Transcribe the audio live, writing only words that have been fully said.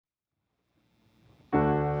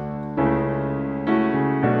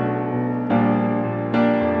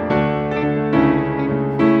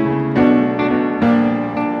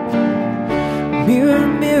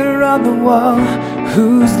on the wall,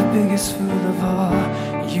 who's the biggest fool of all?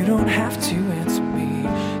 You don't have to answer me,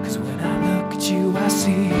 'cause when I look at you I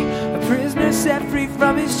see a prisoner set free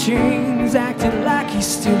from his chains, acting like he's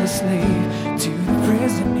still a slave to the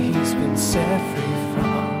prison he's been set free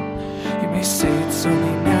from. You may say it's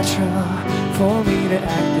only natural for me to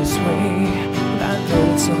act this way, but I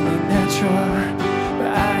know it's only natural,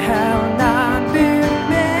 but I have not been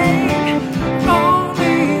made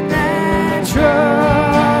only natural,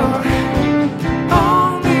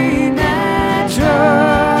 only natural.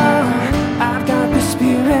 I've got the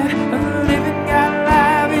spirit of the living God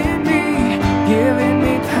alive in me, giving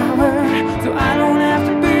me power so I don't have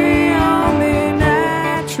to be only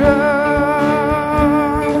natural,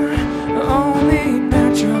 only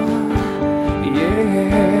natural,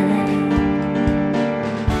 yeah.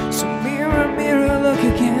 So mirror, mirror, look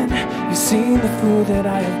again. You've seen the fool that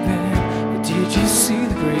I have been, but did you see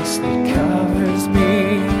the grace that covers me?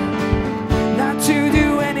 Not to do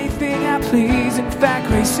anything I please, in fact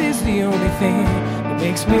grace is the only thing that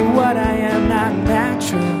makes me what I am, not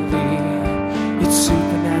naturally. It's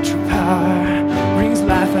supernatural power, brings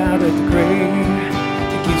life out of the grave.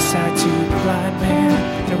 It gives sight to the blind man,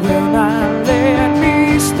 and it will not let me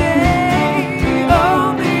stay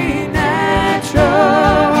only natural,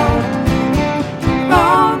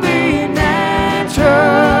 only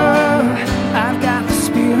natural. I've got the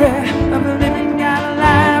spirit of the living God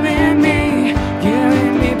alive in me,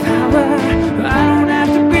 giving me power. I don't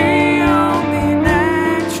have to be only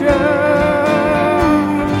natural,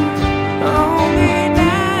 only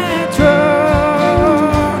natural,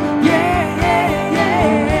 yeah, yeah, yeah.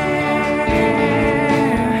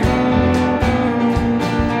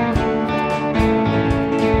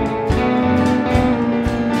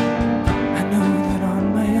 I know that on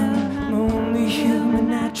my own I'm only human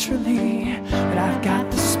naturally, but I've got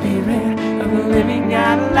the spirit of the living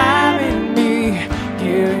God alive in me,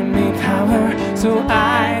 giving me power so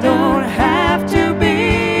I don't have to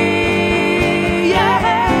be,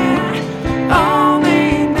 yeah,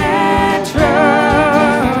 only natural,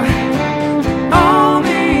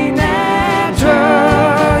 only natural,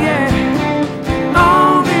 yeah,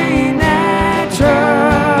 only natural,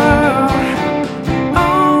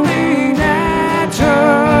 only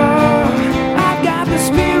natural. I've got the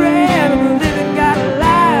spirit of the living God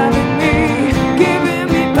alive in me, giving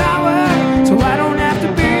me power so I don't have to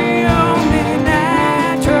be only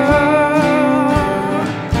natural,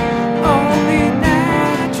 only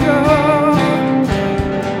natural.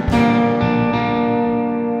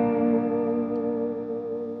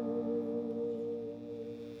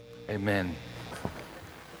 Amen.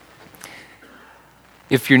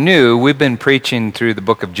 If you're new, we've been preaching through the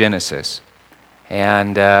book of Genesis.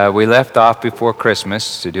 And we left off before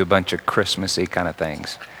Christmas to do a bunch of Christmassy kind of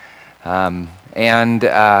things.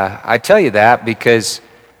 I tell you that because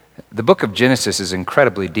the book of Genesis is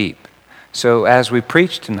incredibly deep. So as we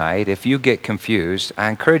preach tonight, if you get confused, I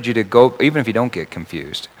encourage you to go, even if you don't get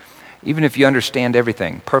confused, even if you understand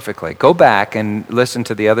everything perfectly, go back and listen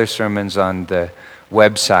to the other sermons on the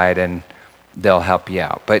website and they'll help you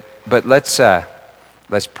out. But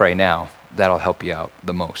let's pray now. That'll help you out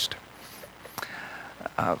the most.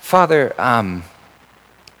 Father,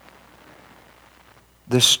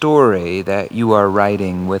 the story that you are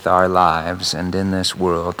writing with our lives and in this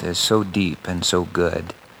world is so deep and so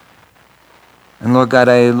good. And Lord God,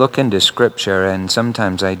 I look into Scripture and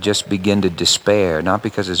sometimes I just begin to despair, not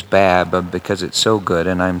because it's bad, but because it's so good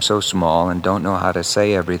and I'm so small and don't know how to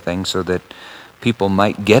say everything so that people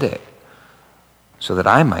might get it, so that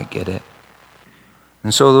I might get it.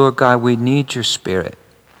 And so, Lord God, we need your Spirit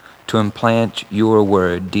to implant your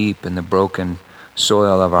word deep in the broken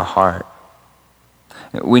soil of our heart.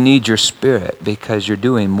 We need your Spirit because you're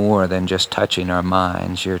doing more than just touching our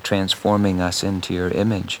minds. You're transforming us into your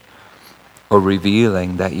image, or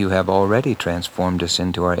revealing that you have already transformed us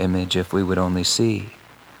into our image if we would only see.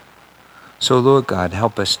 So, Lord God,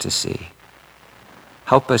 help us to see.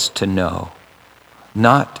 Help us to know,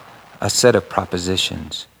 not a set of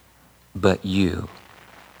propositions, but you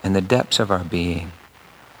in the depths of our being.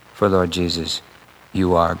 For Lord Jesus,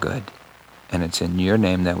 you are good. And it's in your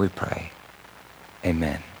name that we pray.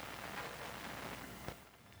 Amen.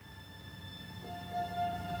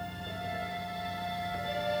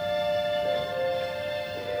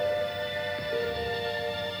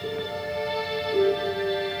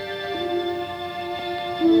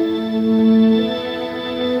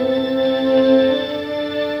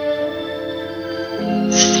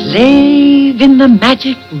 Slave in the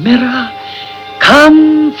magic mirror,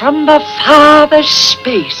 come from the farthest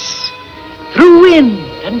space. Through wind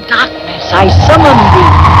and darkness I summon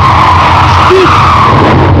thee.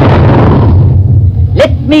 Speak.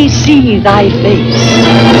 me see thy face.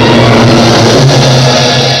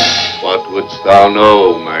 What wouldst thou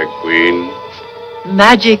know, my queen?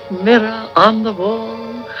 Magic mirror on the wall,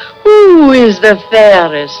 who is the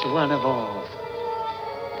fairest one of all?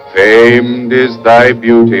 Famed is thy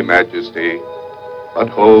beauty, Majesty, but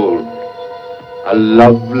hold, a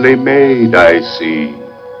lovely maid I see.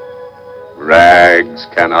 Rags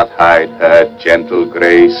cannot hide her gentle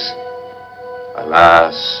grace.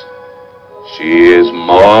 Alas, she is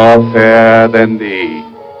more fair than thee.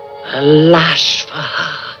 Alas for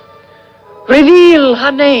her. Reveal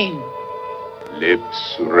her name.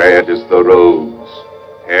 Lips red as the rose,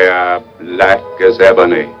 hair black as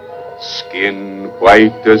ebony, skin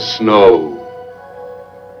white as snow.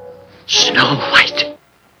 Snow White.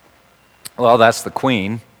 Well, that's the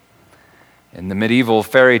queen. In the medieval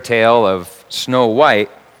fairy tale of Snow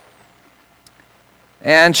White.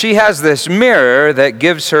 And she has this mirror that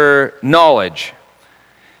gives her knowledge.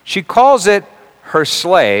 She calls it her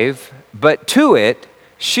slave, but to it,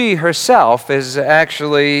 she herself is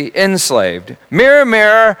actually enslaved. Mirror,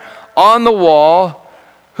 mirror on the wall,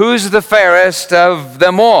 who's the fairest of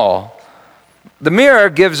them all? The mirror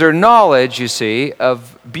gives her knowledge, you see,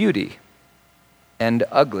 of beauty and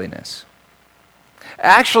ugliness.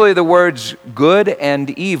 Actually, the words good and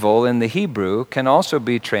evil in the Hebrew can also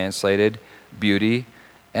be translated beauty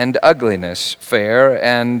and ugliness, fair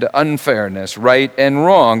and unfairness, right and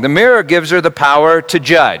wrong. The mirror gives her the power to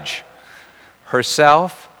judge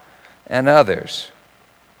herself and others.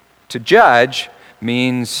 To judge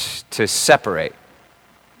means to separate.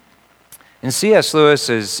 In C.S.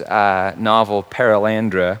 Lewis's novel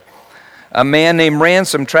Perelandra, a man named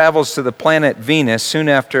Ransom travels to the planet Venus soon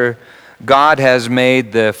after God has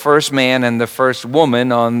made the first man and the first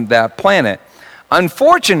woman on that planet.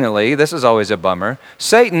 Unfortunately, this is always a bummer,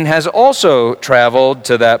 Satan has also traveled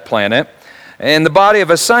to that planet in the body of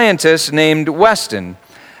a scientist named Weston.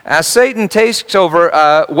 As Satan takes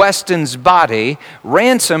over Weston's body,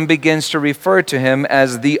 Ransom begins to refer to him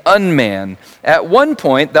as the Unman. At one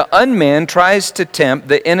point, the Unman tries to tempt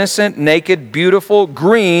the innocent, naked, beautiful,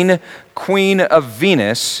 green Queen of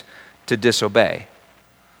Venus to disobey.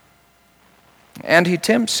 And he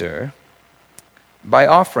tempts her by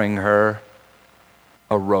offering her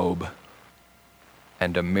a robe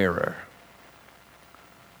and a mirror.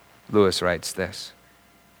 Lewis writes this.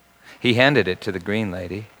 He handed it to the green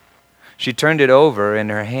lady. She turned it over in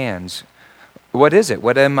her hands. "What is it?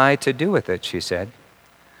 What am I to do with it?" she said.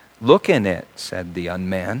 "Look in it," said the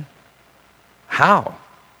Unman. "How?"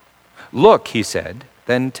 "Look," he said.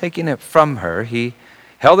 Then taking it from her, he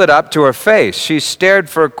held it up to her face. She stared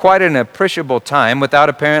for quite an appreciable time without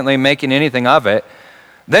apparently making anything of it.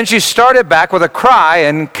 Then she started back with a cry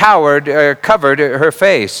and covered her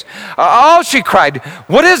face. "Oh," she cried,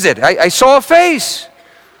 "what is it? I saw a face."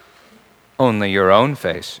 "Only your own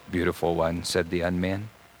face, beautiful one," said the Unman.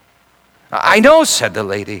 "I know," said the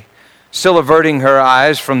lady, still averting her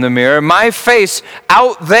eyes from the mirror. "My face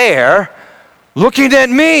out there looking at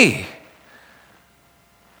me.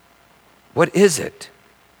 What is it?"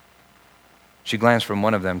 She glanced from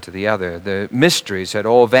one of them to the other. The mysteries had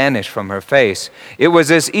all vanished from her face. It was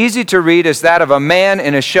as easy to read as that of a man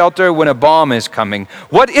in a shelter when a bomb is coming.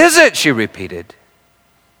 "What is it?" she repeated.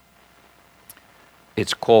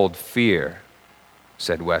 "It's called fear,"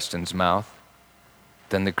 said Weston's mouth.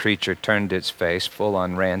 Then the creature turned its face full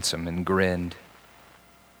on Ransom and grinned.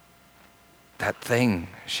 "That thing,"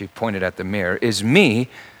 she pointed at the mirror, "is me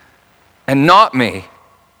and not me.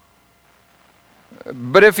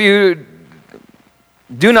 But if you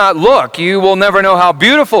do not look, you will never know how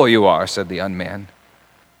beautiful you are," said the Unman.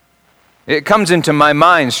 "It comes into my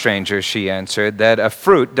mind, stranger," she answered, "that a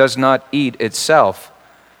fruit does not eat itself,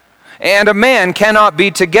 and a man cannot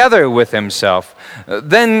be together with himself."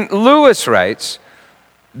 Then Lewis writes,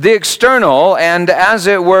 "The external and, as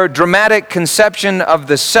it were, dramatic conception of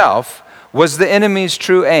the self was the enemy's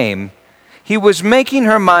true aim. He was making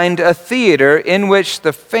her mind a theater in which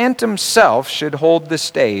the phantom self should hold the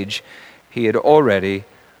stage. He had already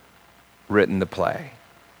written the play."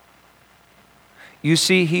 You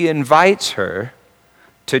see, he invites her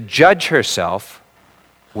to judge herself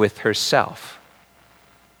with herself.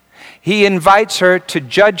 He invites her to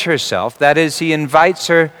judge herself. That is, he invites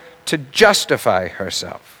her to justify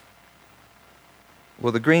herself.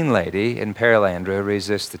 Well, the green lady in Perelandra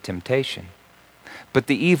resists the temptation, but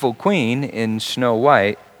the evil queen in Snow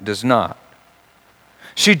White does not.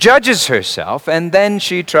 She judges herself, and then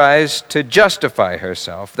she tries to justify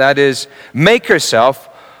herself. That is, make herself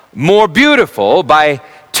more beautiful by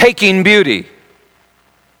taking beauty.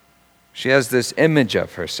 She has this image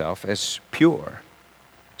of herself as pure,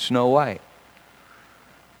 Snow White.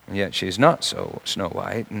 And yet she's not so Snow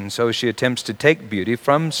White, and so she attempts to take beauty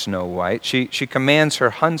from Snow White. She commands her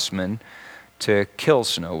huntsman to kill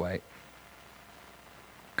Snow White,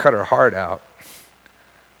 cut her heart out.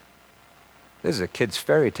 This is a kid's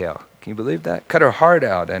fairy tale. Can you believe that? Cut her heart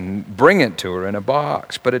out and bring it to her in a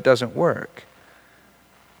box, but it doesn't work.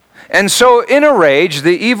 And so in a rage,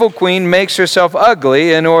 the evil queen makes herself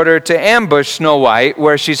ugly in order to ambush Snow White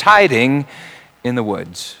where she's hiding in the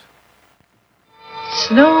woods.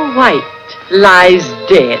 Snow White lies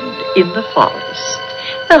dead in the forest.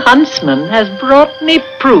 The huntsman has brought me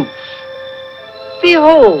proof.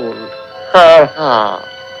 Behold her heart.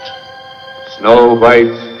 Snow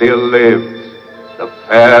White still lives, the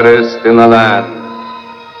fairest in the land.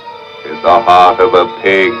 'Tis the heart of a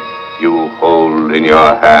pig you hold in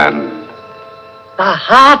your hand. The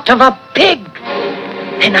heart of a pig.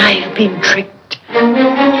 Then I've been tricked.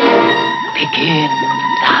 Begin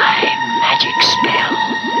thy magic spell.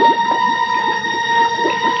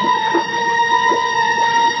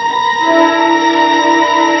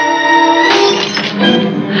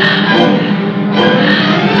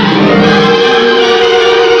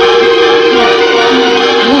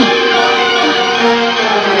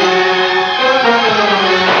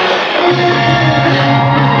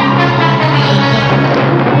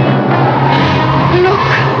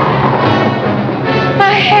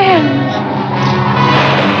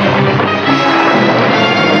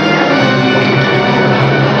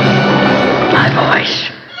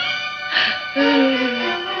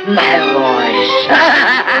 My voice.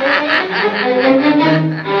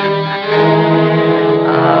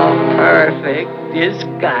 Oh, perfect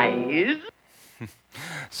disguise.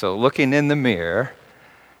 So looking in the mirror,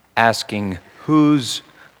 asking who's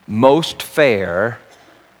most fair,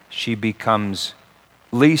 she becomes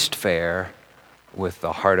least fair with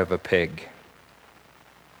the heart of a pig.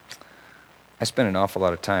 I spend an awful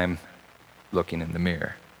lot of time looking in the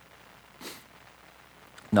mirror.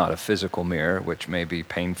 Not a physical mirror, which may be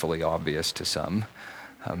painfully obvious to some,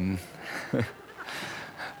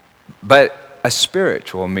 but a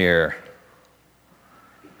spiritual mirror.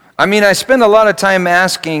 I mean, I spend a lot of time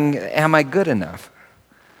asking, am I good enough?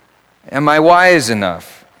 Am I wise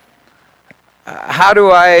enough? How do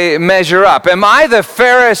I measure up? Am I the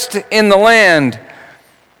fairest in the land?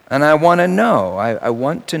 And I want to know. I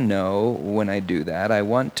want to know when I do that. I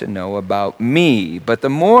want to know about me. But the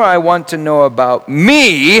more I want to know about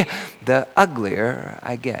me, the uglier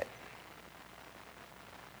I get.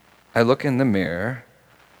 I look in the mirror.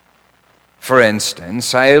 For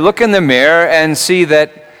instance, I look in the mirror and see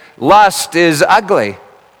that lust is ugly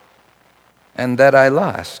and that I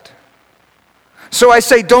lust. So I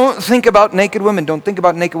say, don't think about naked women. Don't think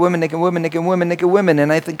about naked women, naked women, naked women, naked women.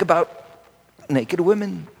 And I think about naked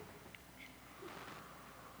women.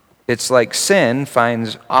 It's like sin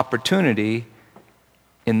finds opportunity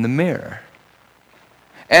in the mirror.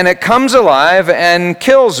 And it comes alive and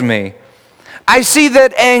kills me. I see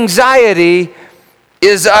that anxiety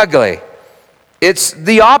is ugly. It's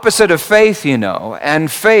the opposite of faith, you know, and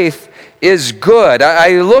faith is good.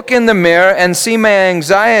 I look in the mirror and see my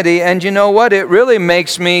anxiety, and you know what? It really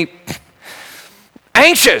makes me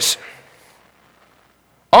anxious.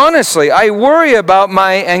 Honestly, I worry about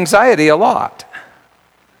my anxiety a lot.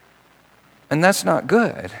 And that's not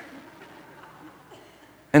good.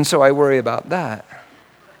 And so I worry about that.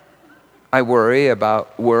 I worry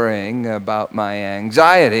about worrying about my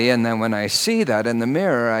anxiety, and then when I see that in the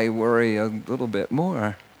mirror, I worry a little bit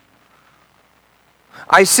more.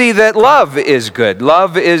 I see that love is good.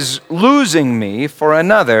 Love is losing me for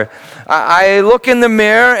another. I look in the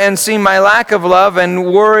mirror and see my lack of love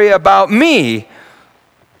and worry about me.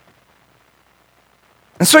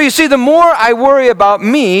 And so you see, the more I worry about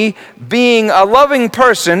me being a loving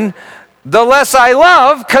person, the less I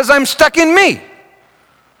love because I'm stuck in me.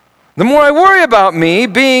 The more I worry about me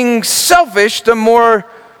being selfish, the more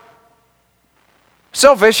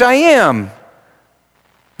selfish I am.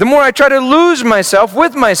 The more I try to lose myself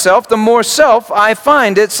with myself, the more self I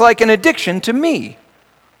find. It's like an addiction to me.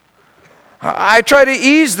 I try to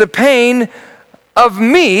ease the pain of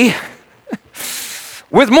me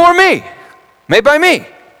with more me, made by me.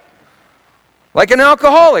 Like an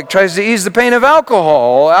alcoholic tries to ease the pain of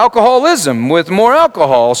alcoholism with more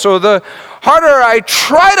alcohol. So the harder I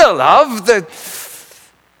try to love, the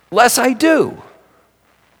less I do.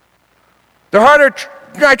 The harder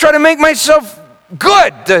I try to make myself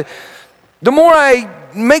good, the more I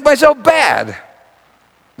make myself bad.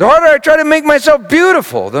 The harder I try to make myself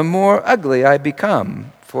beautiful, the more ugly I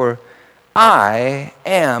become. For I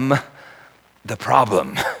am the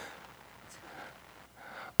problem.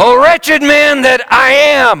 O wretched man that I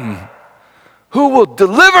am, Who will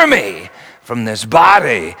deliver me from this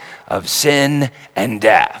body of sin and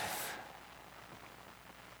death?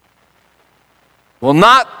 Well,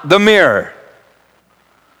 not the mirror.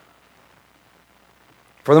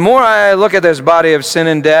 For the more I look at this body of sin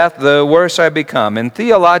and death, the worse I become. In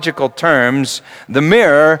theological terms, the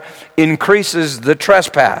mirror increases the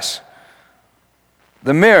trespass.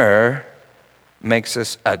 The mirror makes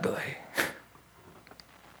us ugly.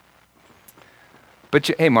 But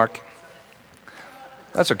hey, Mark,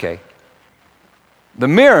 that's okay. The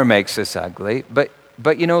mirror makes us ugly, but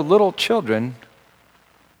little children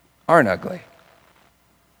aren't ugly.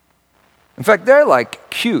 In fact, they're like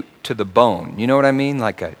cute to the bone. You know what I mean?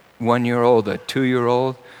 Like a 1-year-old, a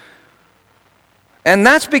 2-year-old. And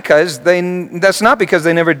that's not because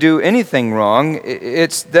they never do anything wrong.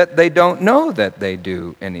 It's that they don't know that they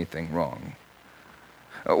do anything wrong.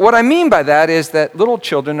 What I mean by that is that little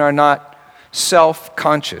children are not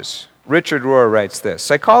self-conscious. Richard Rohr writes this: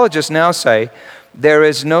 psychologists now say there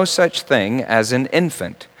is no such thing as an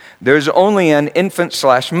infant. There's only an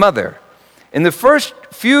infant/mother. In the first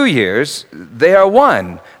few years, they are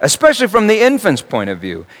one, especially from the infant's point of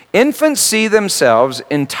view. Infants see themselves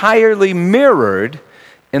entirely mirrored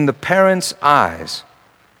in the parent's eyes,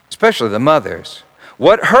 especially the mother's.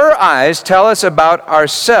 What her eyes tell us about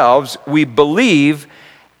ourselves, we believe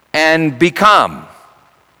and become.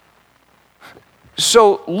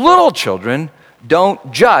 So little children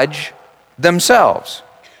don't judge themselves.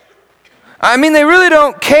 I mean, they really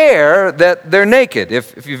don't care that they're naked.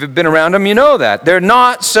 If you've been around them, you know that. They're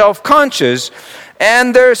not self-conscious,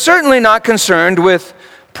 and they're certainly not concerned with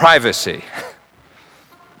privacy,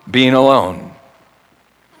 being alone.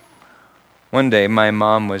 One day, my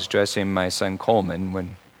mom was dressing my son Coleman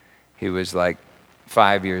when he was like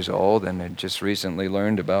 5 years old and had just recently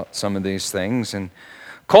learned about some of these things. And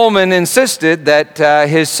Coleman insisted that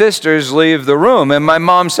his sisters leave the room, and my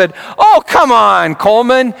mom said, "Oh, come on,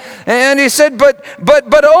 Coleman." And he said, but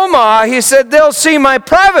Oma, he said, "they'll see my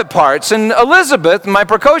private parts." And Elizabeth, my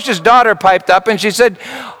precocious daughter, piped up and she said,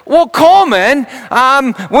 "Well, Coleman,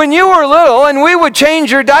 when you were little and we would change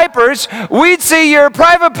your diapers, we'd see your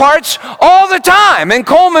private parts all the time." And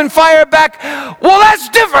Coleman fired back, "Well, that's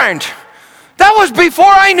different. That was before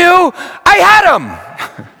I knew I had them."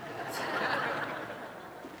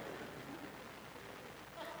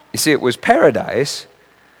 You see, it was paradise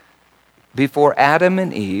before Adam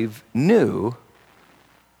and Eve knew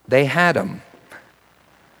they had them.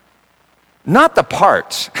 Not the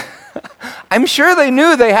parts. I'm sure they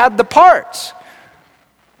knew they had the parts.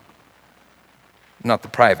 Not the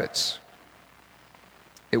privates.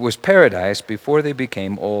 It was paradise before they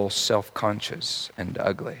became all self-conscious and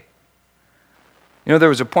ugly. You know, there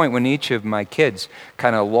was a point when each of my kids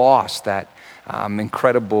kind of lost that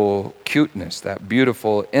incredible cuteness, that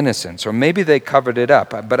beautiful innocence, or maybe they covered it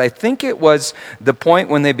up. But I think it was the point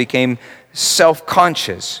when they became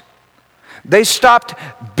self-conscious. They stopped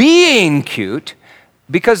being cute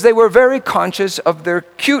because they were very conscious of their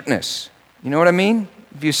cuteness. You know what I mean?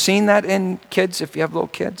 Have you seen that in kids, if you have little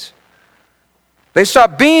kids? They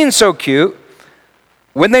stopped being so cute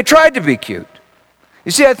when they tried to be cute.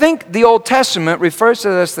 You see, I think the Old Testament refers to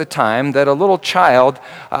this the time that a little child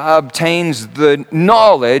obtains the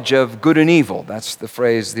knowledge of good and evil. That's the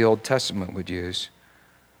phrase the Old Testament would use.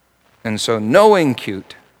 And so knowing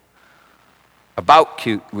cute, about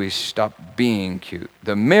cute, we stop being cute.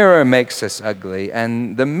 The mirror makes us ugly,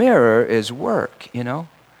 and the mirror is work, you know?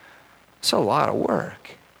 It's a lot of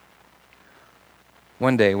work.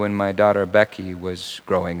 One day when my daughter Becky was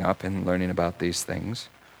growing up and learning about these things,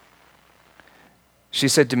 she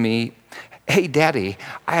said to me, "Hey, Daddy,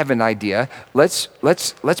 I have an idea. Let's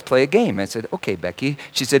play a game." I said, "Okay, Becky."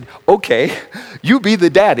 She said, "Okay, you be the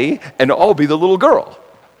daddy and I'll be the little girl."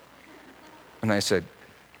 And I said,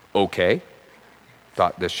 "Okay."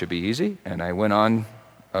 Thought this should be easy, and I went on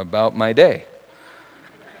about my day.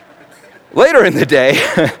 Later in the day,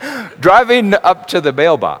 driving up to the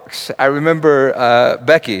mailbox, I remember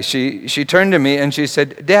Becky. She turned to me and she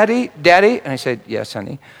said, Daddy," and I said, "Yes,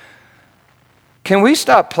 honey. Can we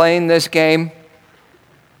stop playing this game?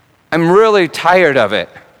 I'm really tired of it."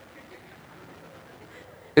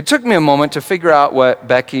 It took me a moment to figure out what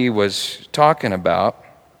Becky was talking about,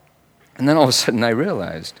 and then all of a sudden I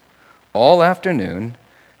realized all afternoon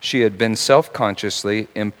she had been self-consciously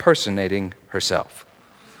impersonating herself.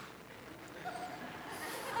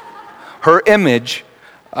 Her image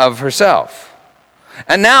of herself.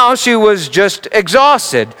 And now she was just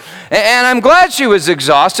exhausted. And I'm glad she was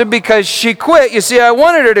exhausted because she quit. You see, I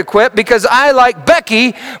wanted her to quit because I like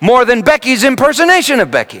Becky more than Becky's impersonation of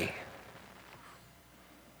Becky.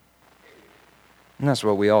 And that's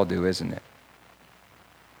what we all do, isn't it?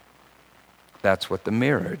 That's what the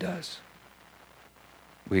mirror does.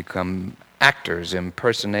 We become actors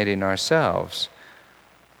impersonating ourselves.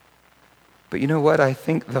 But you know what? I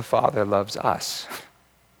think the Father loves us,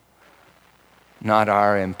 not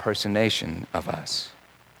our impersonation of us.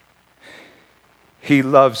 He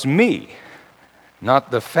loves me,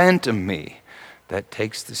 not the phantom me that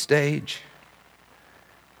takes the stage.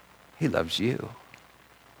 He loves you,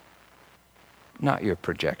 not your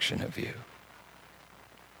projection of you.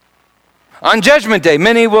 On Judgment Day,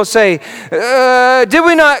 many will say, did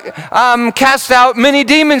we not cast out many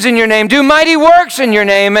demons in your name, do mighty works in your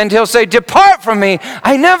name? And he'll say, depart from me,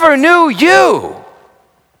 I never knew you.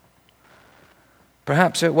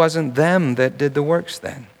 Perhaps it wasn't them that did the works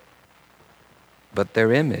then, but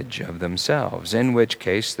their image of themselves, in which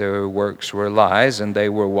case their works were lies and they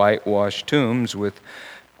were whitewashed tombs with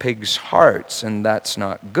pigs' hearts, and that's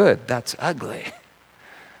not good. That's ugly.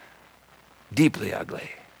 Deeply ugly.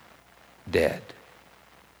 Dead.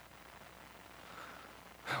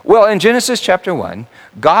 Well, in Genesis chapter 1,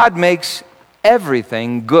 God makes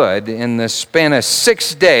everything good in the span of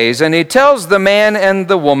 6 days, and he tells the man and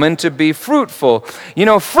the woman to be fruitful. You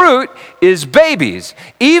know, fruit is babies.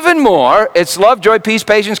 Even more, it's love, joy, peace,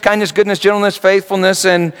 patience, kindness, goodness, gentleness, faithfulness,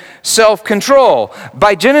 and self-control.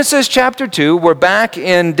 By Genesis chapter 2, we're back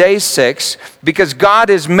in day 6 because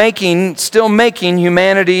God is still making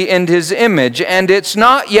humanity in his image, and it's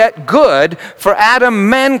not yet good for Adam.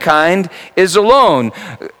 Mankind is alone.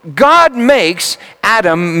 God makes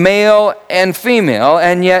Adam male and female,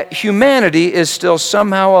 and yet humanity is still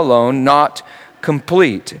somehow alone, not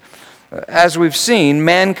complete. As we've seen,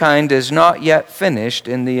 mankind is not yet finished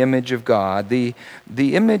in the image of God. The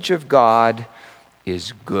image of God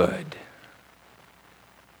is good,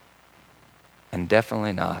 and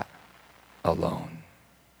definitely not alone.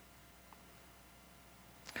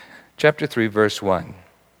 Chapter 3, verse 1.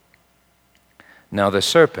 Now the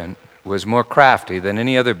serpent was more crafty than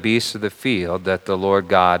any other beast of the field that the Lord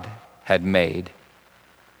God had made.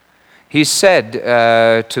 He said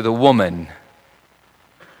to the woman,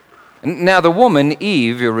 now the woman,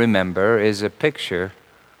 Eve, you remember, is a picture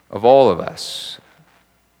of all of us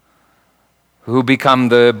who become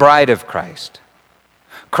the bride of Christ.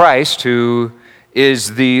 Christ, who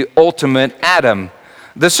is the ultimate Adam.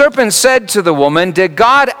 The serpent said to the woman, did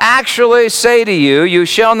God actually say to you, you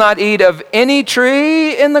shall not eat of any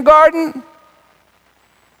tree in the garden?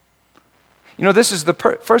 You know, this is the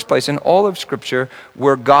first place in all of Scripture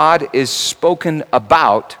where God is spoken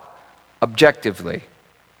about objectively,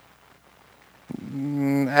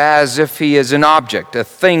 as if he is an object, a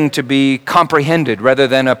thing to be comprehended rather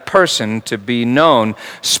than a person to be known,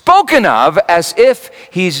 spoken of as if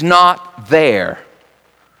he's not there.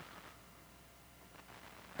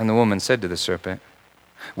 And the woman said to the serpent,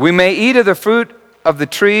 we may eat of the fruit of the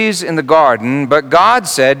trees in the garden, but God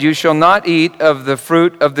said, you shall not eat of the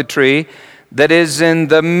fruit of the tree that is in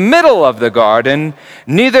the middle of the garden,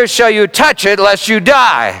 neither shall you touch it lest you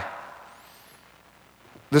die.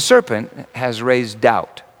 The serpent has raised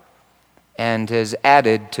doubt and has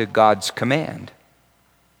added to God's command.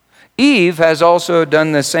 Eve has also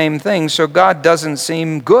done the same thing, so God doesn't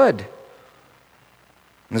seem good.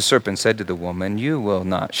 And the serpent said to the woman, you will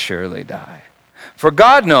not surely die. For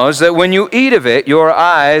God knows that when you eat of it, your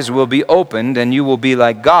eyes will be opened, and you will be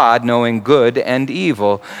like God, knowing good and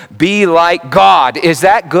evil. Be like God. Is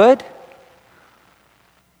that good?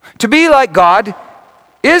 To be like God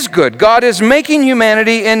is good. God is making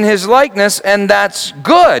humanity in his likeness, and that's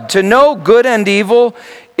good. To know good and evil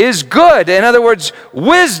is good. In other words,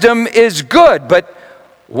 wisdom is good, but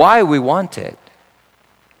why we want it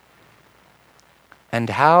and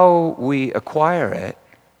how we acquire it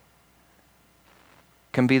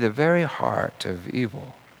can be the very heart of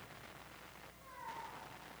evil.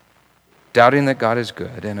 Doubting that God is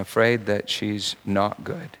good and afraid that she's not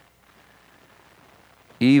good.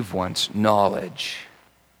 Eve wants knowledge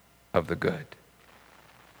of the good.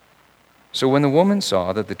 So when the woman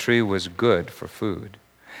saw that the tree was good for food,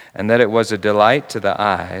 and that it was a delight to the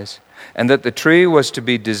eyes, and that the tree was to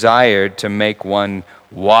be desired to make one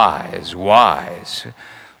wise.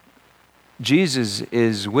 Jesus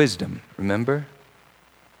is wisdom, remember?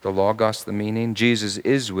 The Logos, the meaning. Jesus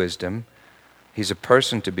is wisdom. He's a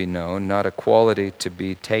person to be known, not a quality to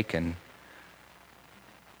be taken.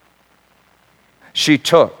 She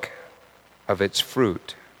took of its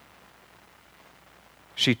fruit.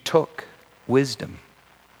 She took wisdom,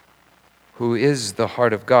 who is the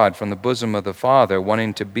heart of God, from the bosom of the Father.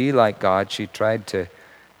 Wanting to be like God, she tried to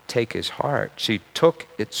take his heart. She took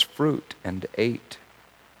its fruit and ate.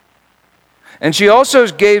 And she also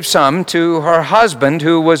gave some to her husband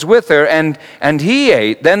who was with her, and he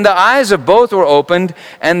ate. Then the eyes of both were opened,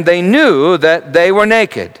 and they knew that they were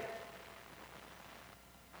naked.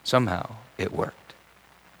 Somehow it worked.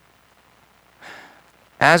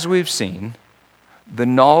 As we've seen, the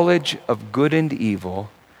knowledge of good and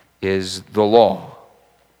evil is the law.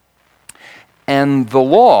 And the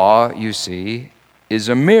law, you see, is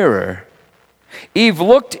a mirror. Eve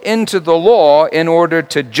looked into the law in order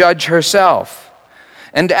to judge herself.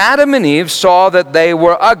 And Adam and Eve saw that they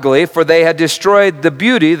were ugly, for they had destroyed the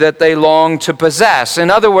beauty that they longed to possess. In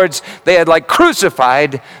other words, they had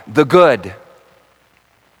crucified the good.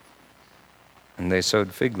 And they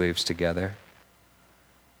sewed fig leaves together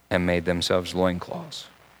and made themselves loincloths.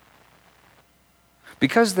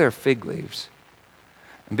 Because they're fig leaves,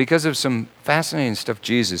 and because of some fascinating stuff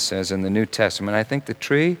Jesus says in the New Testament, I think the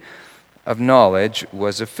tree of knowledge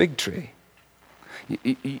was a fig tree.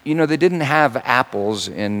 You know, they didn't have apples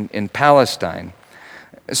in Palestine.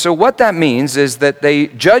 So what that means is that they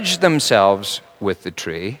judged themselves with the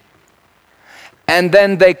tree, and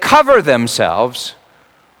then they cover themselves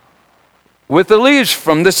with the leaves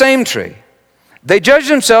from the same tree. They judge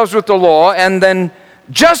themselves with the law and then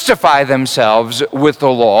justify themselves with the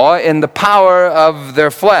law in the power of their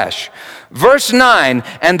flesh. Verse 9,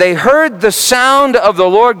 and they heard the sound of the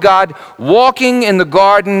Lord God walking in the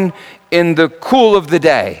garden in the cool of the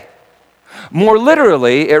day. More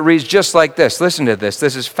literally, it reads just like this. Listen to this.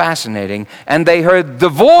 This is fascinating. And they heard the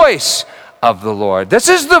voice of the Lord. This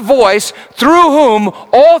is the voice through whom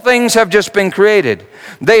all things have just been created.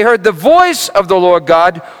 They heard the voice of the Lord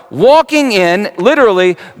God walking in,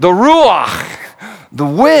 literally, the ruach, the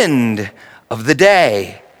wind of the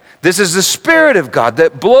day. This is the Spirit of God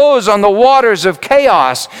that blows on the waters of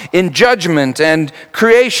chaos in judgment and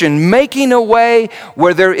creation, making a way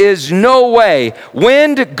where there is no way.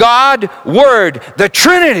 Wind, God, Word, the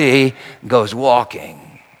Trinity goes walking.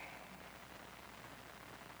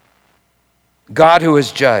 God, who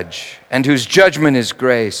is judge and whose judgment is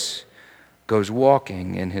grace, goes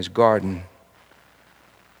walking in his garden.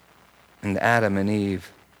 And Adam and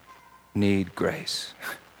Eve need grace.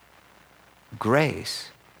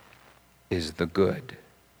 Grace is the good.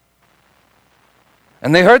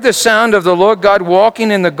 And they heard the sound of the Lord God walking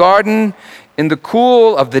in the garden in the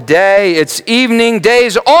cool of the day. It's evening,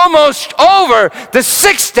 day's almost over. The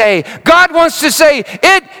sixth day, God wants to say,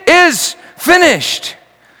 it is finished.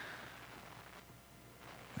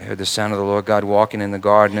 They heard the sound of the Lord God walking in the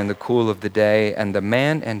garden in the cool of the day, and the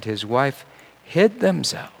man and his wife hid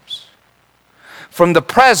themselves from the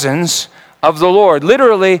presence of the Lord,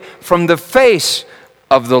 literally from the face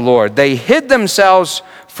of the Lord. They hid themselves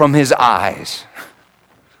from his eyes,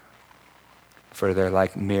 for they're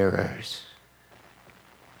like mirrors.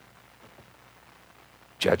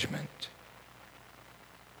 Judgment.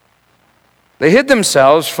 They hid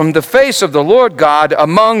themselves from the face of the Lord God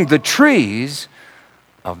among the trees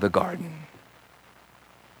of the garden.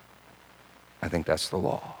 I think that's the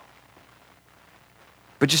law.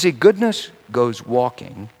 But you see, goodness goes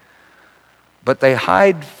walking, but they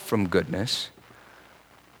hide from goodness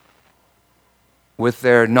with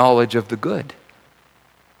their knowledge of the good.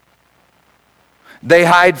 They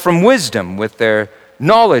hide from wisdom with their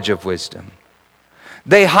knowledge of wisdom.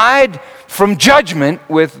 They hide from judgment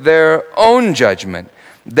with their own judgment.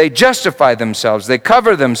 They justify themselves. They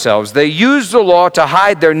cover themselves. They use the law to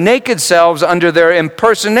hide their naked selves under their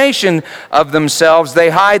impersonation of themselves.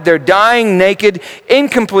 They hide their dying, naked,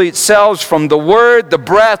 incomplete selves from the word, the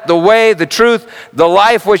breath, the way, the truth, the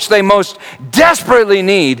life which they most desperately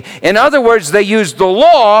need. In other words, they use the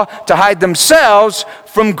law to hide themselves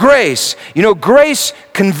from grace. You know, grace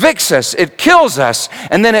convicts us, it kills us,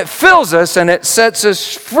 and then it fills us and it sets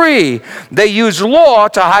us free. They use law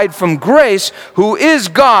to hide from grace, who is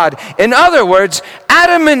God. In other words,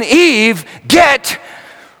 Adam and Eve get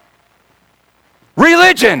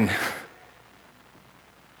religion.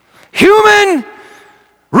 Human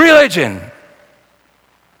religion.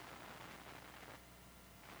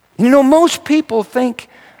 You know, most people think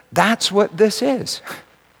that's what this is.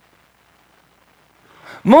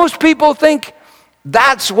 Most people think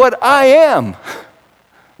that's what I am,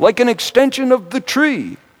 like an extension of the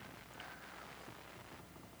tree.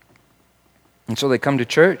 And so they come to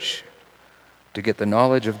church to get the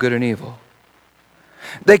knowledge of good and evil.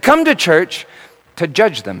 They come to church to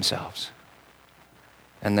judge themselves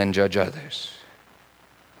and then judge others.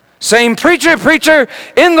 Saying, preacher, preacher,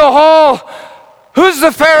 in the hall, who's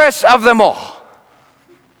the fairest of them all?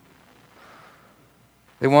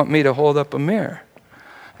 They want me to hold up a mirror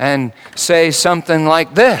and say something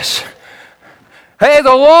like this: Hey,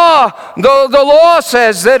 the law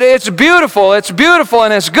says that it's beautiful,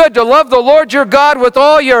 and it's good to love the Lord your God with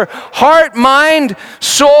all your heart, mind,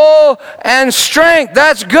 soul, and strength.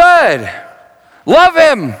 That's good. Love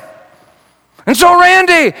Him. And so,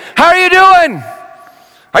 Randy, how are you doing?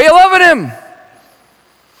 Are you loving Him?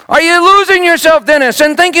 Are you losing yourself, Dennis,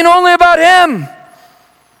 and thinking only about Him?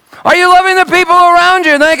 Are you loving the people around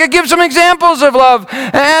you? And I could give some examples of love.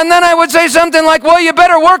 And then I would say something like, well, you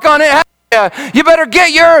better work on it. You better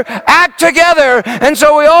get your act together. And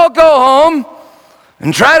so we all go home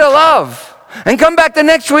and try to love. And come back the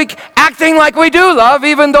next week acting like we do love,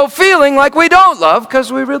 even though feeling like we don't love,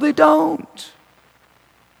 because we really don't.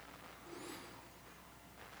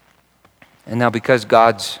 And now because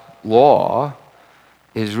God's law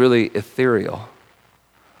is really ethereal,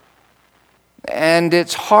 and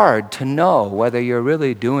it's hard to know whether you're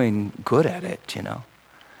really doing good at it,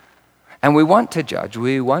 And we want to judge,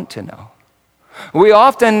 we want to know. We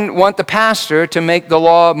often want the pastor to make the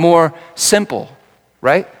law more simple,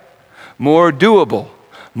 right? More doable,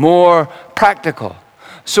 more practical.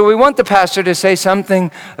 So we want the pastor to say something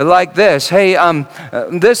like this. Hey,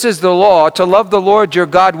 this is the law, to love the Lord your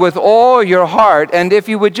God with all your heart. And if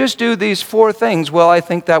you would just do these 4 things, well, I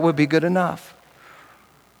think that would be good enough.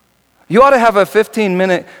 You ought to have a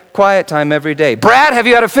 15-minute quiet time every day. Brad, have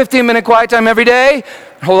you had a 15-minute quiet time every day?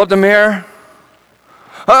 Hold up the mirror.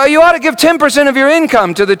 You ought to give 10% of your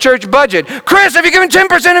income to the church budget. Chris, have you given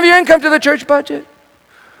 10% of your income to the church budget?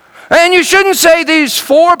 And you shouldn't say these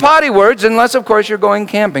 4 potty words unless, of course, you're going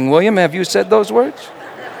camping. William, have you said those words?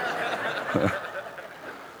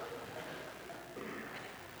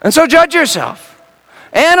 And so judge yourself.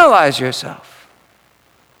 Analyze yourself.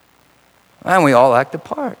 And we all act the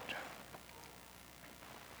part.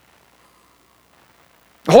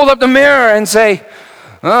 Hold up the mirror and say,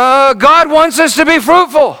 God wants us to be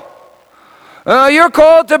fruitful. You're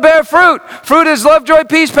called to bear fruit. Fruit is love, joy,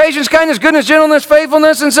 peace, patience, kindness, goodness, gentleness,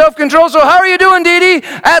 faithfulness, and self-control. So how are you doing, Dee Dee,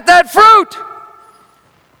 at that fruit?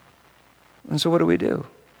 And so what do?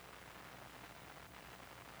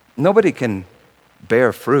 Nobody can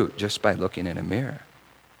bear fruit just by looking in a mirror.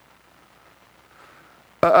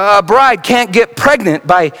 A bride can't get pregnant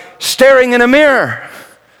by staring in a mirror.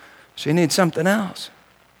 She needs something else.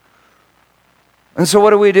 And so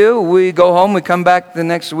what do? We go home, we come back the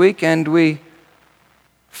next week, and we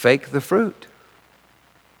fake the fruit.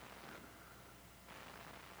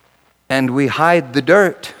 And we hide the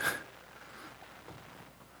dirt.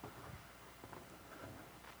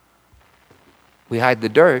 We hide the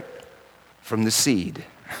dirt from the seed.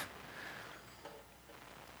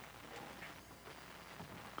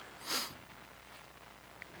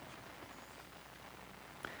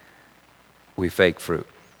 We fake fruit.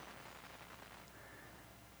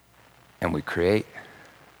 And we create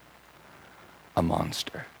a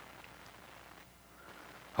monster,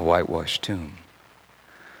 a whitewashed tomb,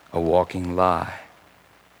 a walking lie.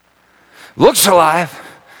 Looks alive,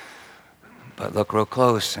 but look real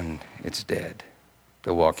close and it's dead,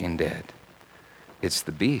 the walking dead. It's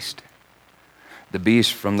the beast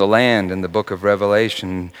from the land in the book of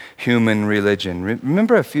Revelation, human religion.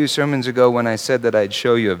 Remember a few sermons ago when I said that I'd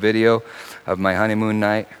show you a video of my honeymoon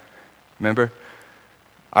night? Remember?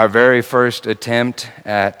 Our very first attempt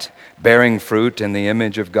at bearing fruit in the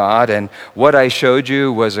image of God. And what I showed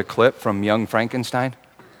you was a clip from Young Frankenstein.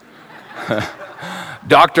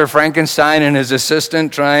 Dr. Frankenstein and his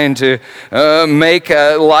assistant trying to make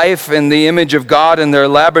a life in the image of God in their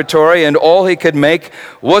laboratory, and all he could make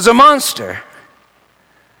was a monster.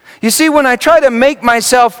 You see, when I try to make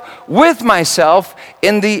myself with myself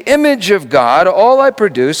in the image of God, all I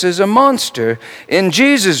produce is a monster. In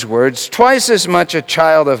Jesus' words, twice as much a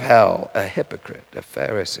child of hell, a hypocrite, a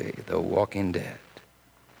Pharisee, the walking dead.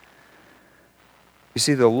 You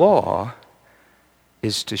see, the law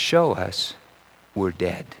is to show us we're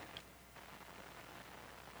dead.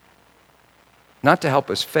 Not to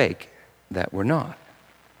help us fake that we're not.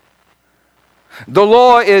 The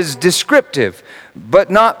law is descriptive, but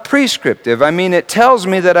not prescriptive. I mean, it tells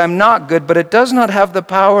me that I'm not good, but it does not have the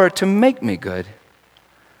power to make me good.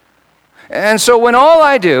 And so when all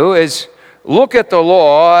I do is look at the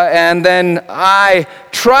law and then I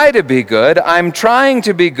try to be good, I'm trying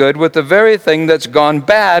to be good with the very thing that's gone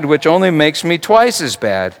bad, which only makes me twice as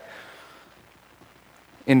bad.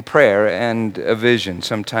 In prayer and a vision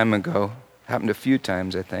some time ago, happened a few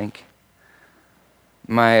times, I think.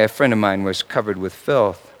 A friend of mine was covered with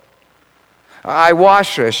filth. I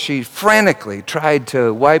washed her. She frantically tried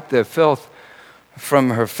to wipe the filth from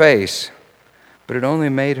her face, but it only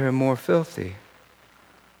made her more filthy,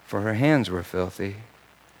 for her hands were filthy.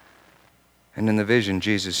 And in the vision,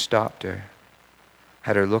 Jesus stopped her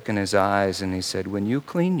had her look in his eyes, and he said, when you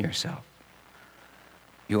clean yourself,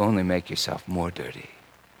 you only make yourself more dirty.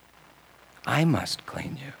 I must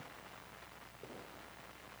clean you.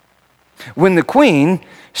 When the queen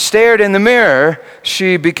stared in the mirror,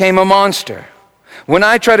 she became a monster. When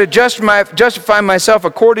I try to justify myself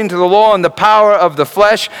according to the law and the power of the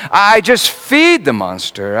flesh, I just feed the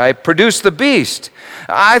monster. I produce the beast.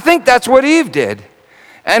 I think that's what Eve did.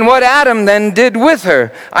 And what Adam then did with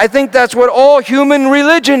her. I think that's what all human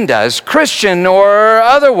religion does, Christian or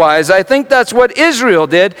otherwise. I think that's what Israel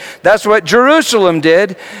did. That's what Jerusalem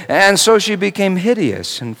did. And so she became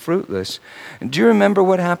hideous and fruitless. Do you remember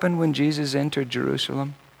what happened when Jesus entered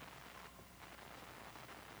Jerusalem?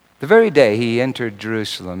 The very day he entered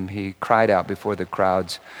Jerusalem, he cried out before the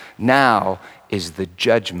crowds, "Now is the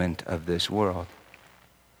judgment of this world."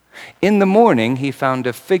 In the morning, he found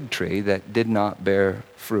a fig tree that did not bear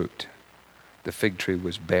fruit. The fig tree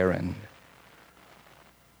was barren.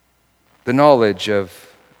 The knowledge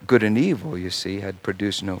of good and evil, you see, had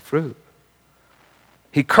produced no fruit.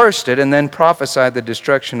 He cursed it and then prophesied the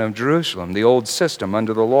destruction of Jerusalem, the old system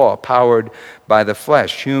under the law, powered by the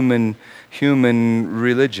flesh, human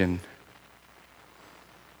religion.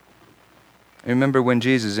 I remember when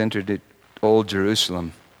Jesus entered old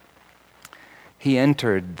Jerusalem, he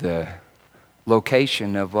entered the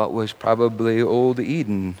location of what was probably old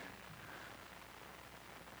Eden.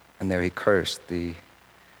 And there he cursed the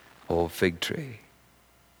old fig tree.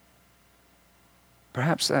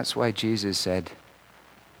 Perhaps that's why Jesus said,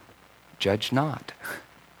 "Judge not."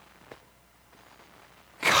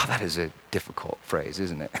 God, that is a difficult phrase,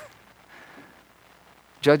 isn't it?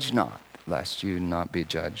 Judge not, lest you not be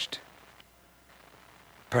judged.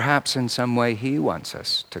 Perhaps in some way he wants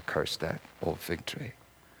us to curse that old fig tree.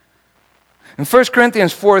 In 1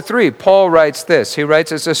 Corinthians 4:3, Paul writes this. He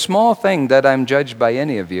writes, "It's a small thing that I'm judged by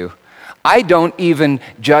any of you. I don't even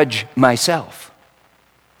judge myself."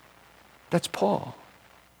 That's Paul.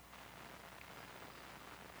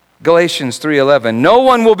 Galatians 3:11, "No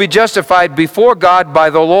one will be justified before God by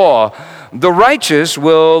the law. The righteous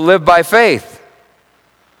will live by faith."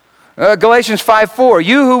 Galatians 5:4,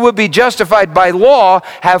 "You who would be justified by law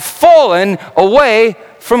have fallen away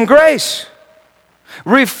from grace."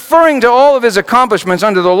 Referring to all of his accomplishments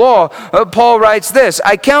under the law, Paul writes this,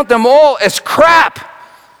 "I count them all as crap,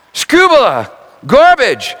 scubala,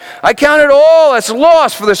 garbage. I count it all as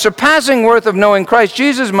loss for the surpassing worth of knowing Christ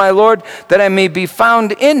Jesus my Lord, that I may be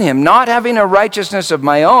found in him, not having a righteousness of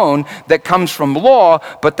my own that comes from law,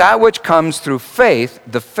 but that which comes through faith,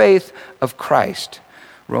 the faith of Christ."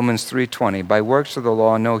 Romans 3:20, "By works of the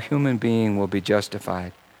law, no human being will be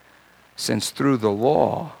justified, since through the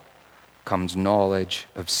law comes knowledge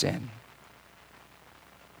of sin."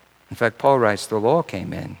 In fact, Paul writes, the law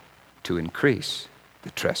came in to increase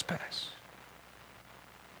the trespass.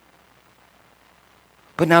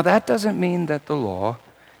 But now that doesn't mean that the law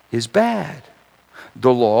is bad.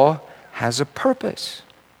 The law has a purpose.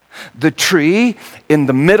 The tree in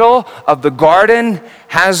the middle of the garden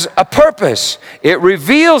has a purpose. It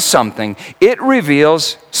reveals something. It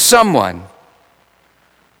reveals someone.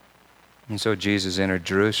 And so Jesus entered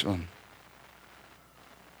Jerusalem,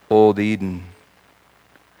 old Eden.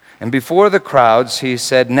 And before the crowds, he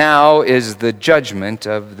said, "Now is the judgment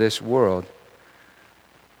of this world."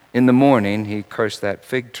 In the morning, he cursed that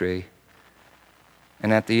fig tree.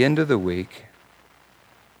 And at the end of the week,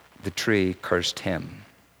 the tree cursed him.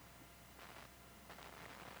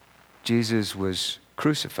 Jesus was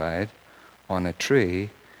crucified on a tree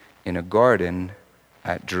in a garden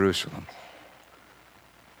at Jerusalem.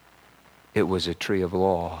 It was a tree of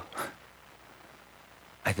law.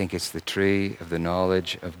 I think it's the tree of the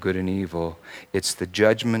knowledge of good and evil. It's the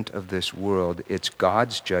judgment of this world. It's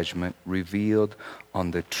God's judgment revealed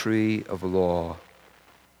on the tree of law.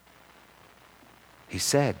 He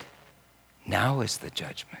said, "Now is the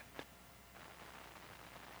judgment."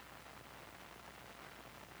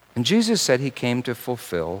 And Jesus said he came to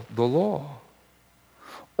fulfill the law.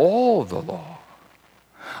 All the law.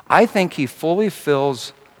 I think he fully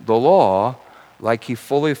fills the law like he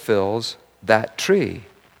fully fills that tree.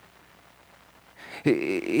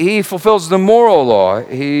 He fulfills the moral law.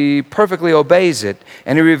 He perfectly obeys it.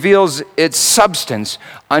 And he reveals its substance,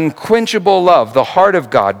 unquenchable love, the heart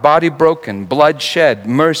of God, body broken, blood shed,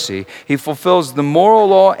 mercy. He fulfills the moral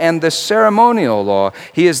law and the ceremonial law.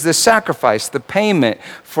 He is the sacrifice, the payment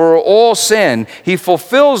for all sin. He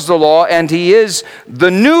fulfills the law, and he is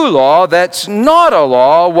the new law that's not a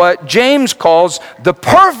law, what James calls the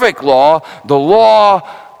perfect law, the law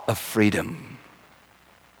of freedom,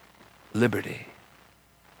 liberty.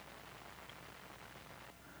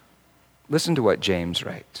 Listen to what James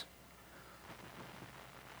writes.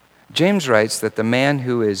 James writes that the man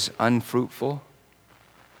who is unfruitful,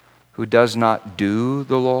 who does not do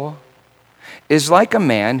the law, is like a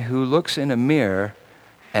man who looks in a mirror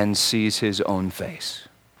and sees his own face.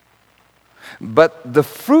 But the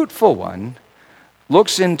fruitful one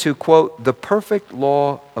looks into, quote, the perfect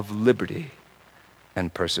law of liberty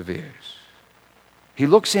and perseveres. He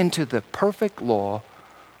looks into the perfect law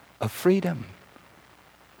of freedom.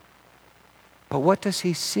 But what does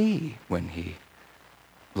he see when he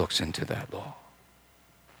looks into that law?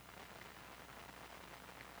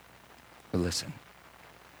 Well, listen.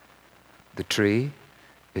 The tree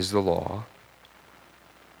is the law.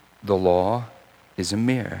 The law is a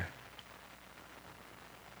mirror.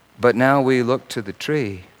 But now we look to the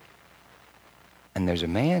tree, and there's a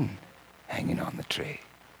man hanging on the tree.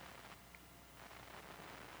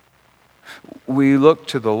 We look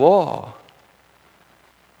to the law,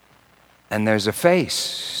 and there's a face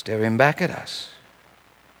staring back at us.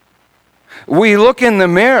 We look in the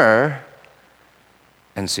mirror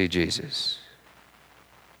and see Jesus.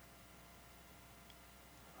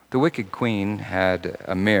 The wicked queen had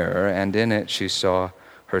a mirror, and in it she saw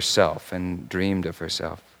herself and dreamed of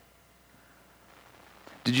herself.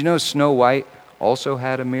 Did you know Snow White also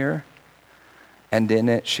had a mirror? And in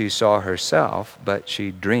it she saw herself, but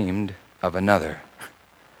she dreamed of another.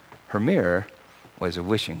 Her mirror was a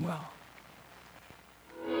wishing well.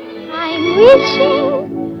 I'm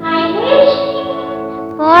wishing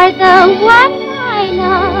for the one I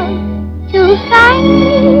love to find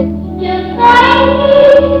me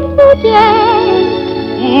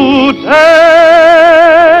today.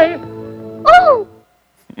 Oh!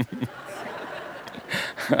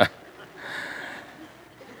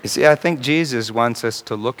 You see, I think Jesus wants us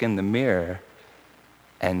to look in the mirror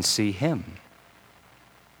and see him.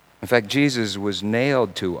 In fact, Jesus was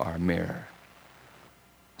nailed to our mirror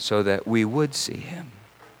so that we would see him.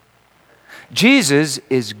 Jesus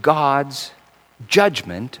is God's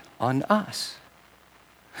judgment on us.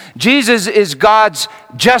 Jesus is God's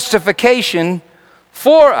justification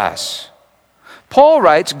for us. Paul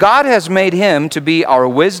writes, God has made him to be our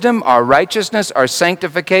wisdom, our righteousness, our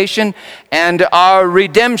sanctification, and our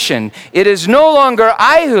redemption. It is no longer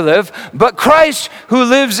I who live, but Christ who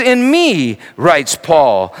lives in me, writes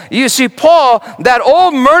Paul. You see, Paul, that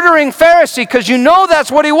old murdering Pharisee, because you know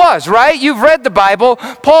that's what he was, right? You've read the Bible.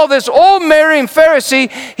 Paul, this old murdering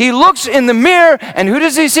Pharisee, he looks in the mirror, and who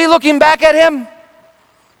does he see looking back at him?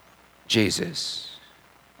 Jesus.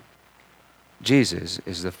 Jesus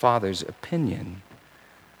is the Father's opinion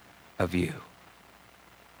of you.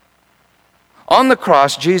 On the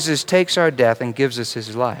cross, Jesus takes our death and gives us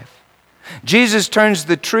his life. Jesus turns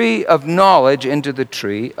the tree of knowledge into the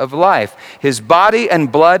tree of life. His body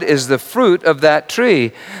and blood is the fruit of that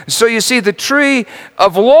tree. So you see, the tree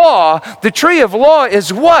of law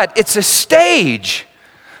is what? It's a stage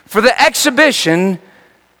for the exhibition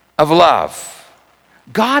of love.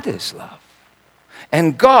 God is love.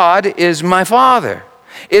 And God is my Father.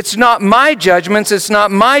 It's not my judgments, it's not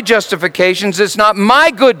my justifications, it's not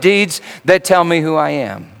my good deeds that tell me who I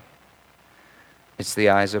am. It's the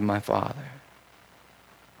eyes of my Father.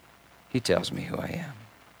 He tells me who I am.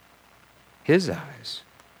 His eyes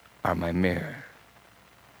are my mirror.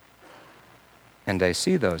 And I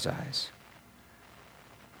see those eyes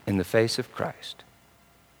in the face of Christ,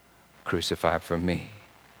 crucified for me.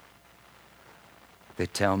 They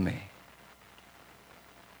tell me,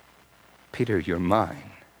 Peter, you're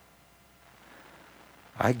mine.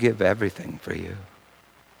 I give everything for you.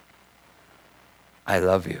 I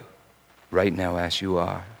love you right now as you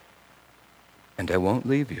are, and I won't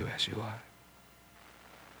leave you as you are.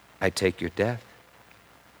 I take your death,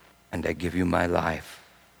 and I give you my life.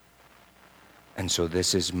 And so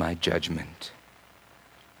this is my judgment.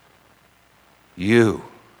 You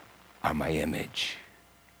are my image,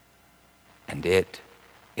 and it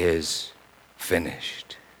is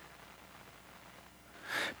finished.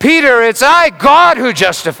 Peter, it's I, God, who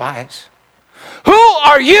justifies. Who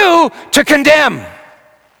are you to condemn?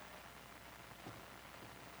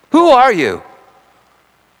 Who are you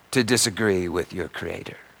to disagree with your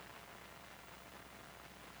Creator?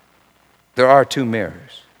 There are two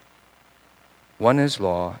mirrors. One is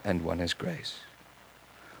law and one is grace.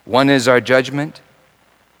 One is our judgment,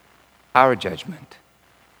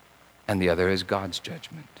 and the other is God's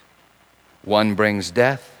judgment. One brings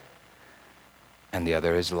death, and the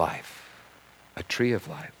other is life, a tree of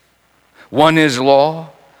life. One is law,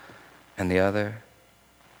 and the other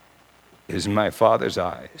is my Father's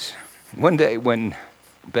eyes. One day when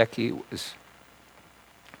Becky was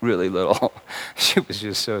really little, she was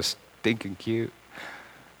just so stinking cute.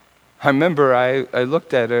 I remember I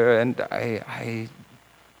looked at her and I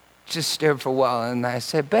just stared for a while, and I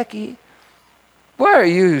said, Becky, why are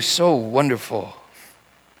you so wonderful?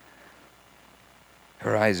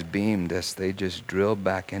 Her eyes beamed as they just drilled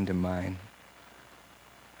back into mine.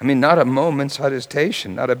 I mean, not a moment's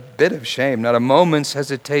hesitation, not a bit of shame, not a moment's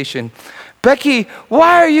hesitation. Becky,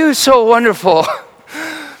 why are you so wonderful?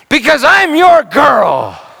 Because I'm your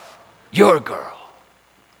girl. Your girl.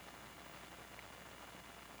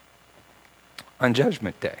 On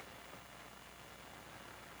Judgment Day,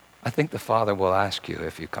 I think the Father will ask you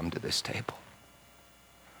if you come to this table.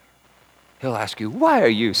 He'll ask you, why are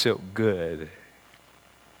you so good?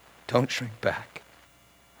 Don't shrink back.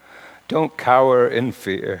 Don't cower in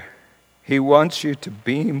fear. He wants you to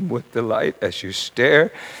beam with delight as you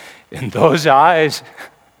stare in those eyes.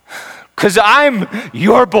 'Cause I'm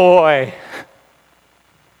your boy.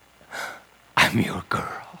 I'm your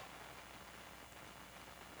girl.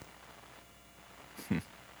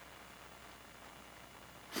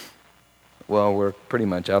 Well, we're pretty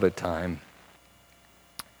much out of time.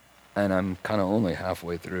 And I'm kind of only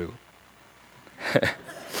halfway through.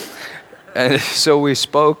 And so we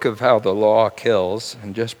spoke of how the law kills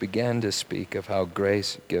and just began to speak of how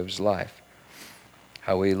grace gives life.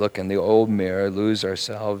 How we look in the old mirror, lose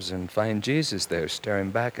ourselves, and find Jesus there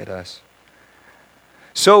staring back at us.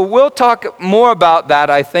 So we'll talk more about that,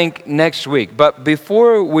 I think, next week. But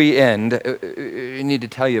before we end, I need to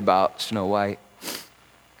tell you about Snow White.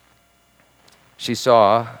 We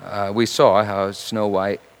saw how Snow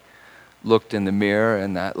White looked in the mirror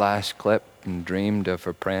in that last clip and dreamed of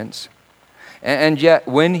her prince. And yet,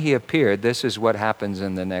 when he appeared, this is what happens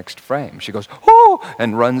in the next frame. She goes, oh,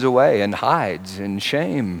 and runs away and hides in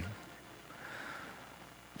shame.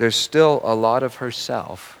 There's still a lot of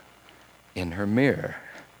herself in her mirror.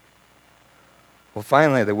 Well,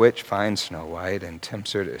 finally, the witch finds Snow White and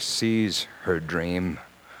tempts her to seize her dream,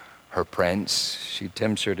 her prince. She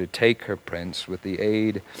tempts her to take her prince with the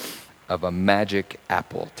aid of a magic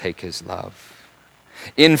apple, take his love.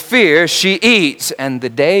 In fear, she eats, and the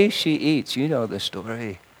day she eats, you know the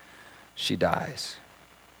story, she dies.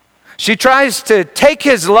 She tries to take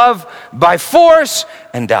his love by force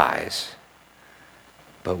and dies.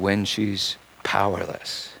 But when she's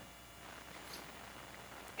powerless,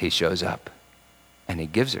 he shows up and he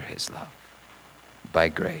gives her his love by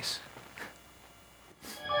grace.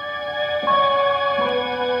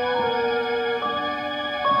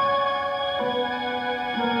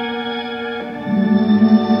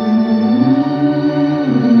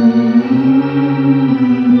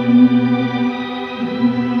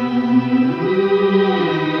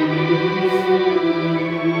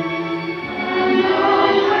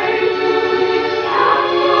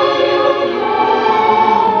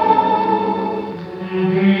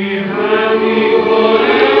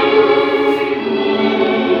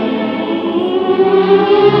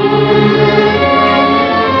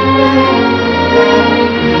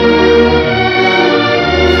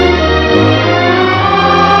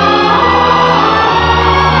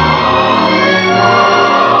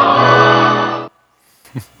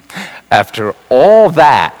 After all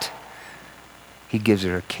that, he gives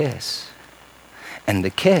her a kiss. And the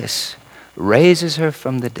kiss raises her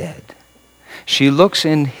from the dead. She looks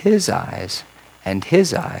in his eyes, and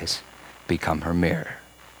his eyes become her mirror.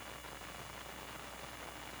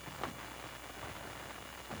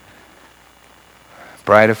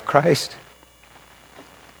 Bride of Christ,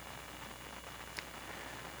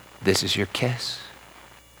 this is your kiss,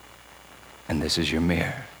 and this is your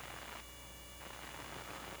mirror.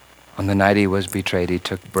 On the night he was betrayed, he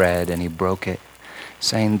took bread and he broke it,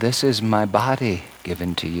 saying, "This is my body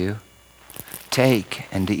given to you. Take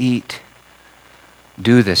and eat.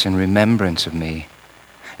 Do this in remembrance of me."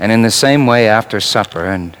 And in the same way, after supper,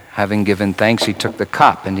 and having given thanks, he took the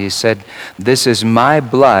cup and he said, "This is my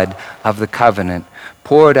blood of the covenant,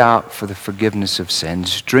 poured out for the forgiveness of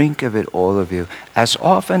sins. Drink of it, all of you, as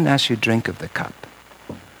often as you drink of the cup.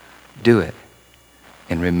 Do it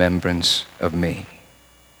in remembrance of me."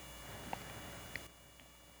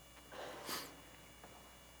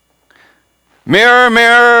 Mirror,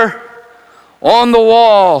 mirror on the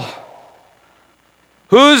wall,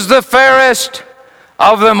 who's the fairest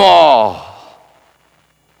of them all?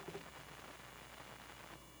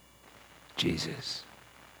 Jesus.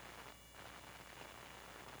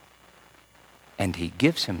 And he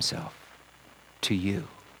gives himself to you,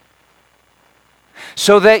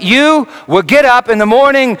 so that you will get up in the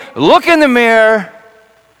morning, look in the mirror,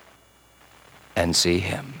 and see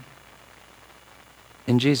him.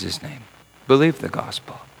 In Jesus' name. Believe the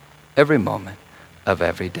gospel every moment of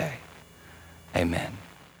every day. Amen.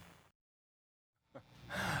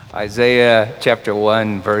 Isaiah chapter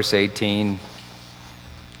 1, verse 18.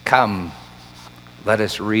 Come, let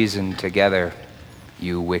us reason together,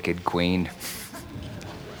 you wicked queen.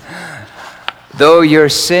 Though your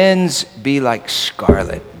sins be like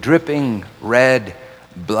scarlet, dripping red,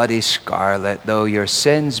 bloody scarlet, though your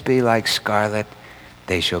sins be like scarlet,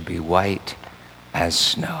 they shall be white as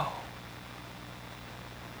snow.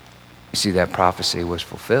 You see, that prophecy was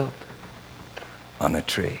fulfilled on a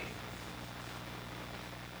tree.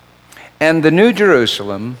 And the New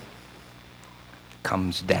Jerusalem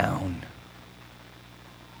comes down.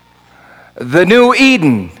 The new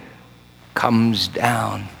Eden comes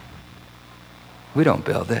down. We don't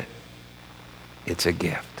build it. It's a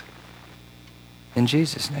gift. In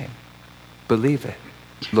Jesus' name, believe it.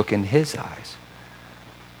 Look in his eyes.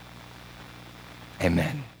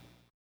 Amen.